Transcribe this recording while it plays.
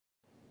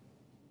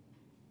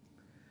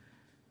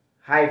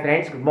Hi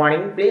friends, good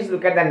morning. Please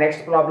look at the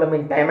next problem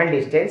in time and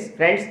distance.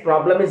 Friends,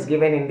 problem is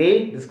given in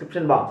the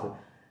description box.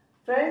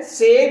 Friends,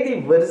 say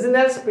the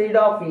original speed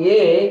of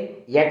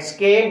A x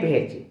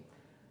km/h.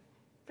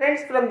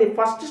 Friends, from the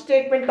first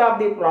statement of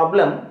the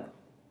problem,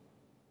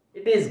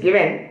 it is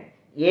given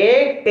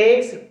A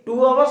takes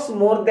 2 hours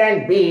more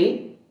than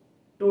B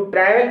to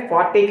travel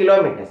 40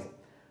 kilometers.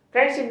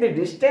 Friends, if the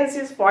distance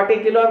is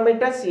 40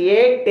 kilometers,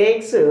 A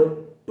takes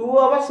 2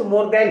 hours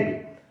more than B.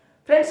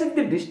 Friends, if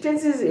the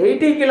distance is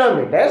 80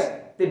 kilometers,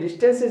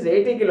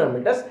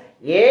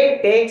 A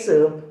takes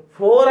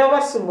 4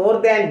 hours more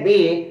than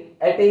B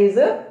at his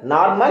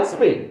normal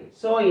speed.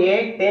 So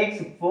A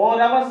takes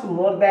 4 hours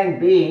more than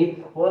B,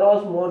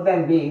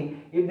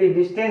 if the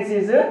distance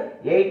is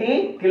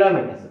 80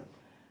 kilometers.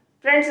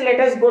 Friends, let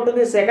us go to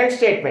the second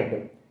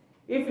statement.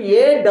 If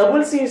A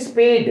doubles his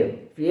speed,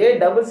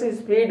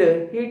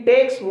 he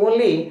takes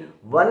only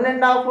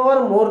 1.5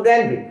 hours more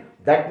than B.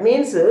 That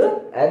means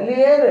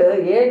earlier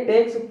A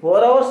takes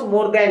 4 hours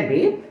more than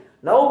B.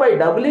 Now by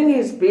doubling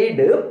his speed,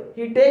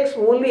 he takes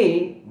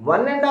only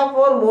 1.5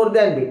 hours more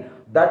than B.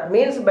 That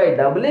means by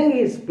doubling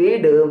his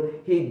speed,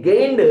 he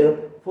gained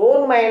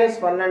 4 minus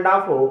 1.5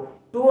 hours,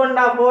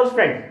 2.5 hours,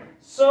 friends.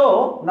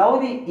 So now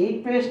the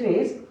equation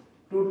is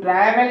to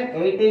travel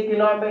 80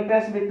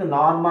 kilometers with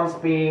normal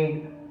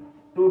speed,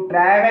 to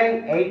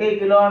travel 80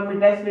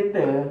 kilometers with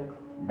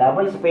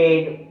double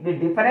speed. The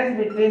difference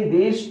between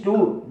these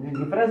two,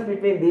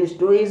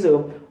 is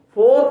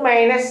 4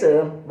 minus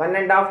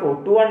 1.5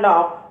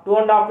 hours,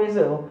 2.5 is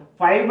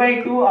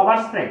 5/2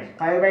 hours, friends.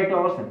 5/2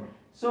 hours, friends.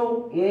 So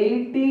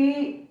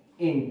 80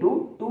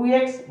 into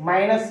 2x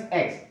minus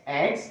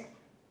x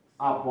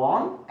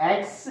upon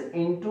x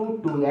into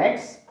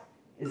 2x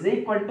is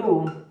equal to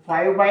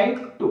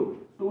 5/2.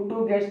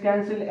 2 gets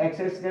cancelled, x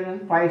gets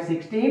cancelled, 5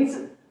 sixteenths.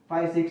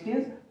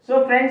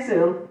 So friends,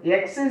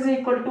 x is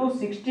equal to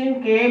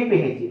 16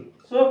 km/h.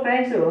 So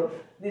friends,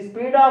 the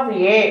speed of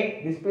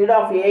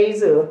A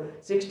is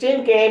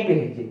 16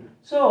 km/h.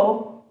 So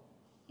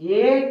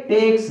A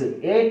takes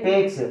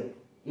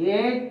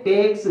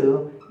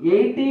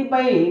 80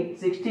 by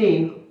 16,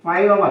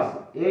 5 hours.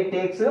 A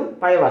takes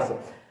 5 hours.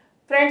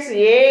 Friends,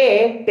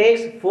 A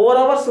takes 4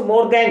 hours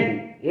more than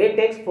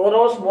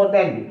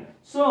B.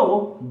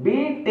 So B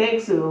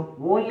takes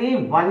only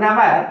 1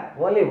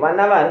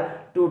 hour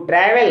to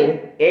travel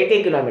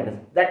 80 kilometers.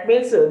 That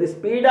means the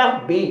speed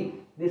of B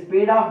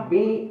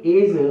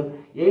is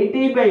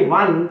 80 by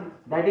 1,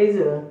 that is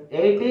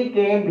 80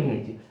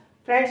 km/h.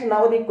 Friends,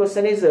 now the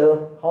question is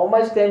how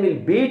much time will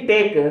B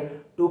take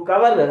to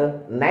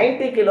cover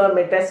 90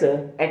 kilometers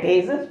at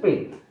his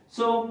speed.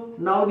 So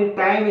now the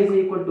time is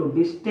equal to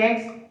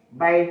distance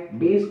by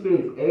B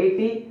speed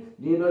 80,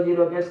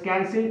 0 gets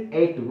cancelled,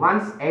 8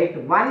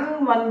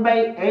 1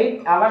 by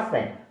 8 hours,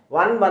 friends.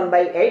 1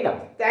 by 8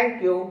 hours.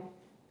 Thank you.